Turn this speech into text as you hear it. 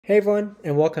Hey everyone,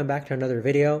 and welcome back to another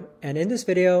video. And in this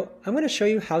video, I'm going to show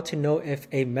you how to know if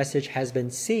a message has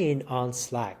been seen on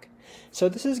Slack. So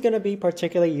this is going to be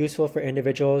particularly useful for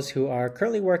individuals who are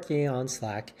currently working on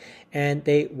Slack and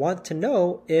they want to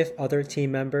know if other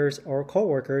team members or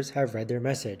coworkers have read their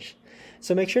message.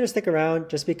 So make sure to stick around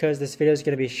just because this video is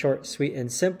going to be short, sweet, and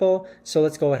simple. So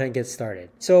let's go ahead and get started.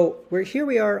 So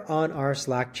we are on our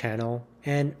Slack channel,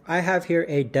 and I have here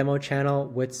a demo channel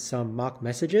with some mock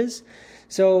messages.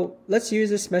 So let's use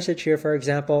this message here, for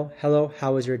example, hello,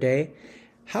 how was your day?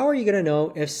 How are you going to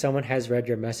know if someone has read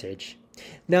your message?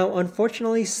 Now,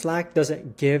 unfortunately, Slack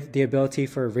doesn't give the ability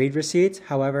for read receipts.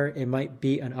 However, it might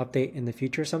be an update in the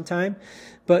future sometime,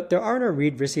 but there are no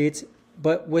read receipts.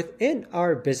 But within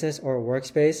our business or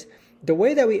workspace, the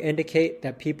way that we indicate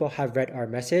that people have read our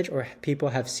message or people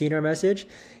have seen our message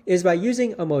is by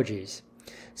using emojis.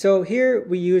 So here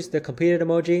we use the completed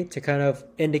emoji to kind of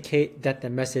indicate that the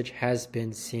message has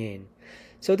been seen.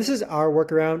 So this is our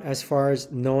workaround as far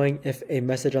as knowing if a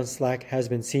message on Slack has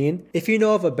been seen. If you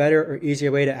know of a better or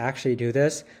easier way to actually do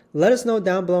this, let us know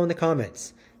down below in the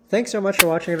comments. Thanks so much for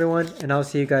watching, everyone, and I'll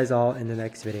see you guys all in the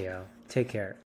next video. Take care.